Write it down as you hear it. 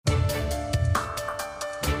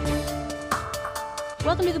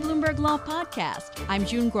Welcome to the Bloomberg Law Podcast. I'm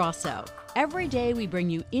June Grosso. Every day we bring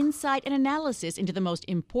you insight and analysis into the most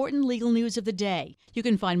important legal news of the day. You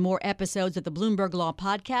can find more episodes of the Bloomberg Law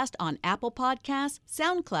Podcast on Apple Podcasts,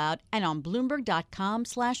 SoundCloud, and on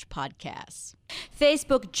Bloomberg.com/podcasts.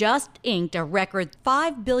 Facebook just inked a record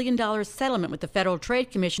 $5 billion settlement with the Federal Trade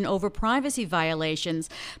Commission over privacy violations,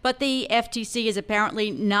 but the FTC is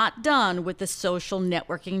apparently not done with the social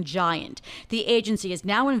networking giant. The agency is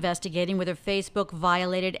now investigating whether Facebook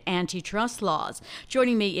violated antitrust laws.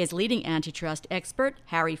 Joining me is leading antitrust expert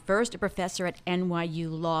Harry First, a professor at NYU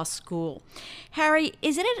Law School. Harry,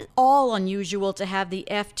 isn't it at all unusual to have the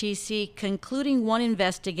FTC concluding one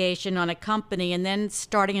investigation on a company and then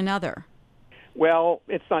starting another? Well,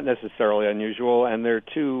 it's not necessarily unusual, and they're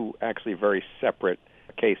two actually very separate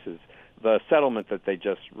cases. The settlement that they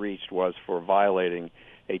just reached was for violating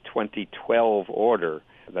a 2012 order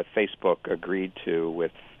that Facebook agreed to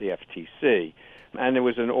with the FTC. And it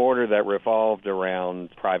was an order that revolved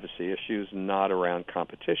around privacy issues, not around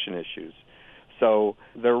competition issues. So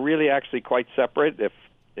they're really actually quite separate.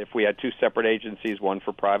 If we had two separate agencies, one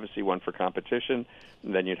for privacy, one for competition,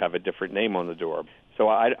 then you'd have a different name on the door. So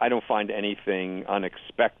I don't find anything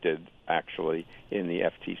unexpected, actually, in the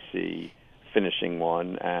FTC finishing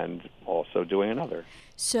one and also doing another.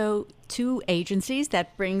 So, two agencies.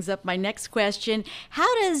 That brings up my next question.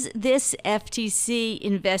 How does this FTC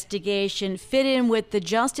investigation fit in with the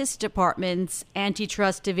Justice Department's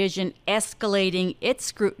antitrust division escalating its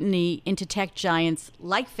scrutiny into tech giants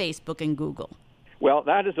like Facebook and Google? Well,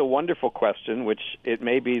 that is a wonderful question, which it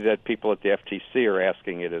may be that people at the FTC are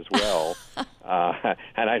asking it as well,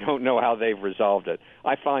 and I don't know how they've resolved it.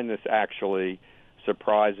 I find this actually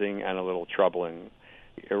surprising and a little troubling.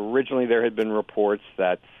 Originally, there had been reports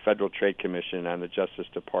that Federal Trade Commission and the Justice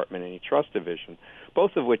Department Antitrust Division,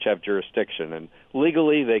 both of which have jurisdiction, and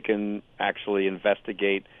legally they can actually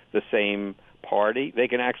investigate the same party. They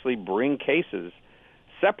can actually bring cases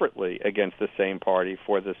separately against the same party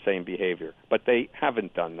for the same behavior, but they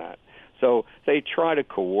haven't done that. So they try to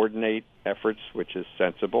coordinate efforts, which is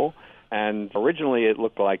sensible, and originally it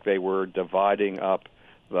looked like they were dividing up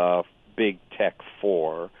the big tech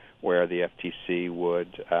four, where the FTC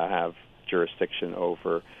would have jurisdiction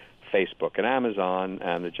over Facebook and Amazon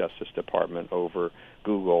and the Justice Department over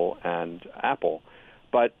Google and Apple.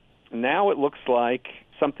 But now it looks like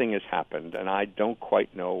something has happened, and I don't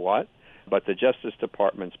quite know what. But the Justice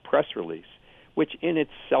Department's press release, which in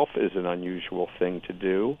itself is an unusual thing to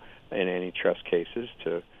do in antitrust cases,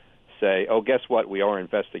 to say, oh, guess what, we are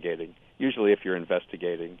investigating. Usually if you're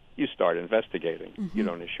investigating, you start investigating. Mm-hmm. You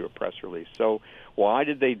don't issue a press release. So why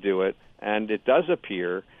did they do it? And it does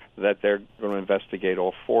appear that they're going to investigate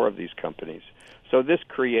all four of these companies. So this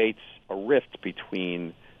creates a rift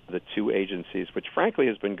between the two agencies, which frankly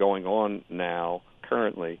has been going on now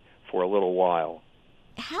currently for a little while.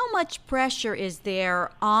 How much pressure is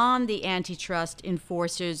there on the antitrust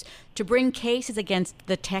enforcers to bring cases against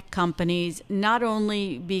the tech companies, not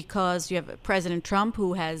only because you have President Trump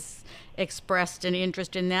who has expressed an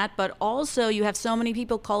interest in that, but also you have so many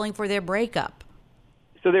people calling for their breakup?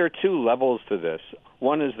 So there are two levels to this.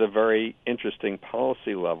 One is the very interesting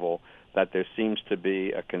policy level that there seems to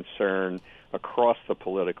be a concern across the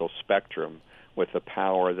political spectrum with the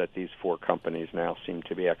power that these four companies now seem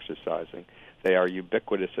to be exercising. They are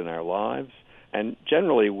ubiquitous in our lives, and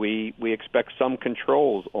generally we expect some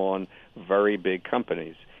controls on very big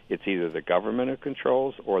companies. It's either the government who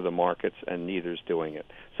controls or the markets, and neither's doing it.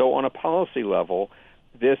 So on a policy level,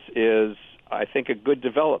 this is, I think, a good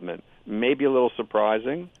development. Maybe a little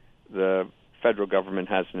surprising. The federal government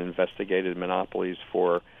hasn't investigated monopolies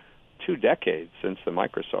for 2 decades, since the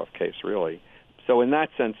Microsoft case, really. So in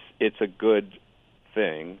that sense, it's a good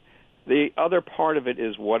thing. The other part of it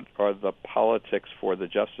is what are the politics for the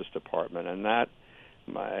Justice Department, and that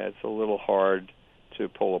it's a little hard to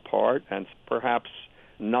pull apart and perhaps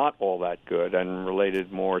not all that good and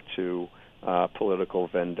related more to political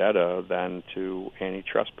vendetta than to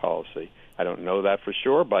antitrust policy. I don't know that for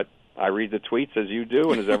sure, but I read the tweets as you do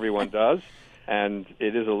and as everyone does, and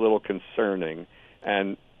it is a little concerning.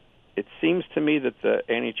 And it seems to me that the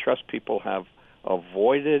antitrust people have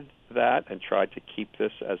avoided that and tried to keep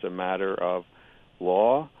this as a matter of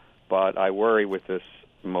law, but I worry with this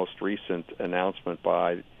most recent announcement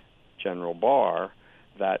by General Barr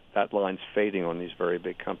that that line's fading on these very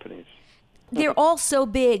big companies. They're all so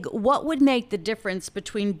big. What would make the difference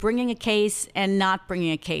between bringing a case and not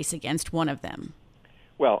bringing a case against one of them?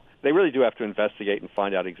 Well, they really do have to investigate and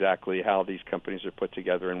find out exactly how these companies are put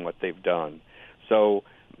together and what they've done. So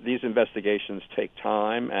these investigations take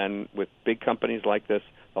time, and with big companies like this,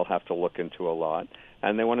 they'll have to look into a lot.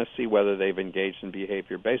 And they want to see whether they've engaged in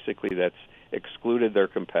behavior basically that's excluded their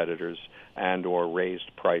competitors and or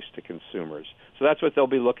raised price to consumers. So that's what they'll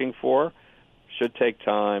be looking for. Should take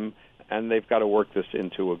time, and they've got to work this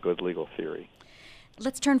into a good legal theory.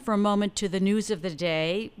 Let's turn for a moment to the news of the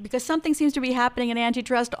day, because something seems to be happening in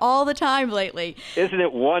antitrust all the time lately. Isn't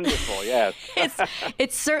it wonderful? Yes.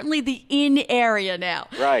 It's certainly the in area now.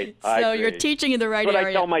 Right. So you're teaching in the right area. That's what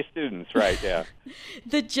area. I tell my students, right, yeah.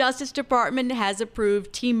 The Justice Department has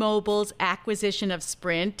approved T-Mobile's acquisition of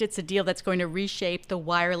Sprint. It's a deal that's going to reshape the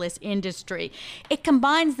wireless industry. It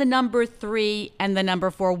combines the number 3 and the number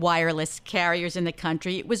 4 wireless carriers in the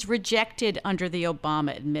country. It was rejected under the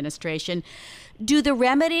Obama administration. Do the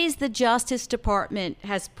remedies the Justice Department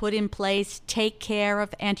has put in place take care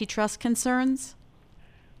of antitrust concerns?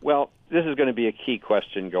 Well, this is going to be a key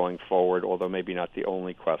question going forward, although maybe not the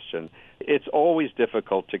only question. It's always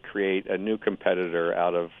difficult to create a new competitor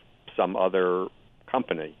out of some other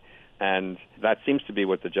company, and that seems to be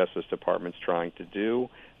what the Justice Department's trying to do.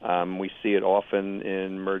 We see it often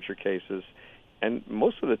in merger cases, and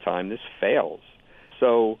most of the time this fails.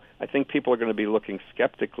 So I think people are going to be looking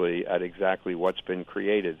skeptically at exactly what's been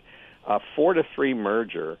created. A 4-to-3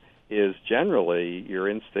 merger is generally, your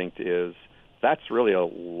instinct is, that's really a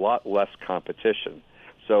lot less competition.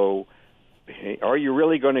 So are you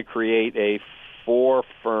really going to create a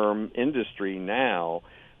 4-firm industry now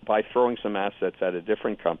by throwing some assets at a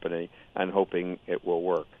different company and hoping it will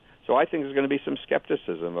work? So I think there's going to be some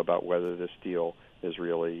skepticism about whether this deal is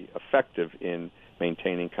really effective in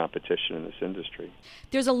maintaining competition in this industry.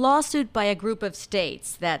 There's a lawsuit by a group of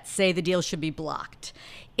states that say the deal should be blocked.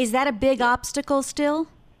 Is that a big obstacle still?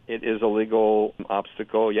 It is a legal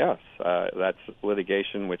obstacle, yes. That's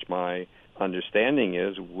litigation which my understanding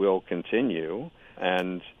is will continue.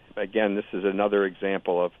 And again, this is another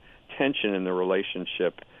example of tension in the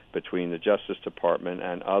relationship between the Justice Department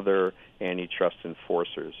and other antitrust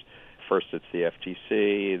enforcers. First, it's the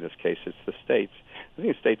FTC. In this case, it's the states. I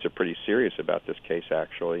think the states are pretty serious about this case,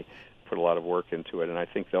 actually, put a lot of work into it, and I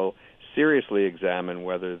think they'll seriously examine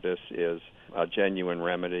whether this is a genuine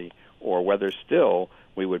remedy or whether still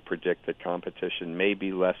we would predict that competition may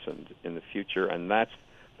be lessened in the future, and that's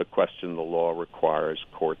the question the law requires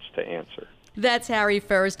courts to answer. That's Harry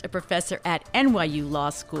First, a professor at NYU Law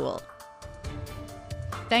School.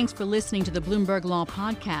 Thanks for listening to the Bloomberg Law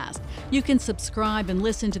Podcast. You can subscribe and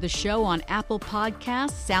listen to the show on Apple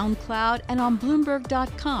Podcasts, SoundCloud, and on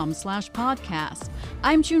Bloomberg.com/podcast.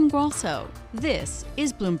 I'm June Grosso. This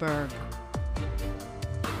is Bloomberg.